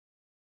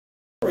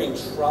we're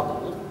in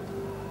trouble,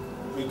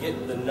 we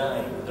get the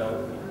name,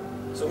 don't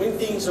we? So when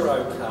things are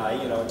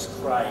okay, you know, it's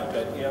Craig.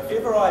 But, you know, if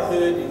ever I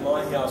heard in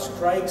my house,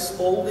 Craig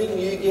Spalding,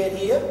 you get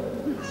here,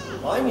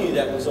 I knew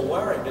that was a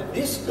worry. But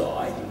this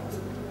guy,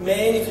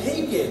 man, if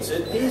he gets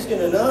it, he's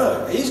going to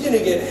know. He's going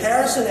to get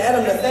Harrison,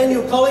 Adam,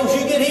 Nathaniel Collins,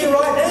 you get here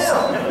right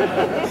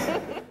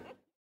now.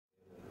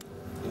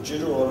 In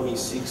Deuteronomy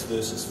 6,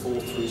 verses 4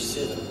 through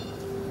 7,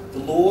 the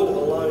Lord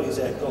alone is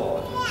our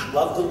God.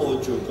 Love the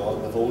Lord your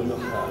God with all your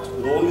heart,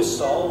 with all your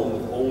soul,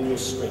 and with all your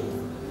strength.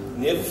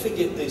 Never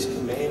forget these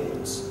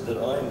commandments that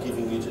I am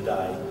giving you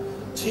today.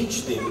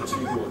 Teach them to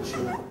your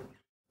children.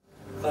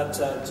 But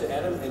to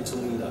Adam and to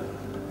Linda,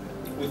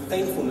 with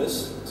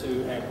thankfulness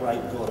to our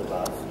great God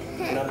above,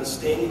 and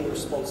understanding the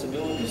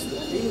responsibilities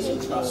that He has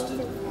entrusted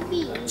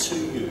to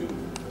you,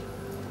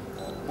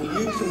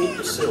 will you commit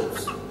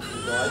yourselves to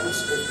the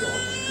guidance of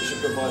God, who should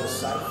provide a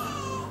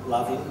safe,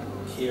 loving,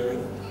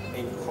 caring,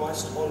 and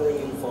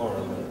Christ-honouring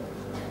environment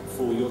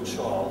for your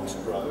child to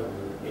grow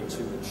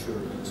into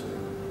maturity too?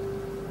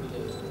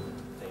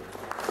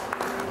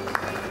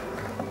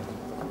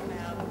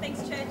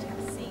 Thanks, Church.